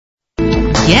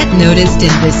get noticed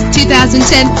in this 2010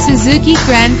 Suzuki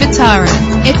Grand Vitara.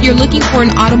 If you're looking for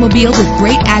an automobile with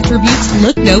great attributes,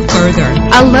 look no further.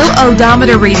 A low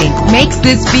odometer reading makes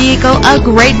this vehicle a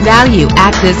great value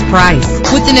at this price.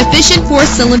 With an efficient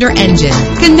 4-cylinder engine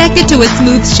connected to a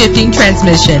smooth shifting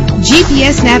transmission,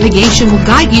 GPS navigation will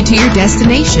guide you to your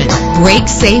destination.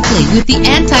 Brake safely with the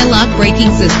anti-lock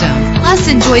braking system. Plus,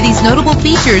 enjoy these notable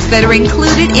features that are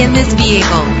included in this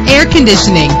vehicle: air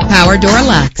conditioning, power door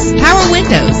locks, power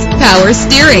windows, power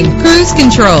steering, cruise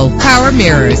control, power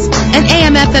mirrors, an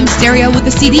AM/FM stereo with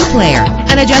a CD player,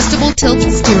 an adjustable tilt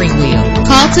steering wheel.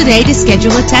 Call today to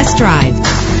schedule a test drive.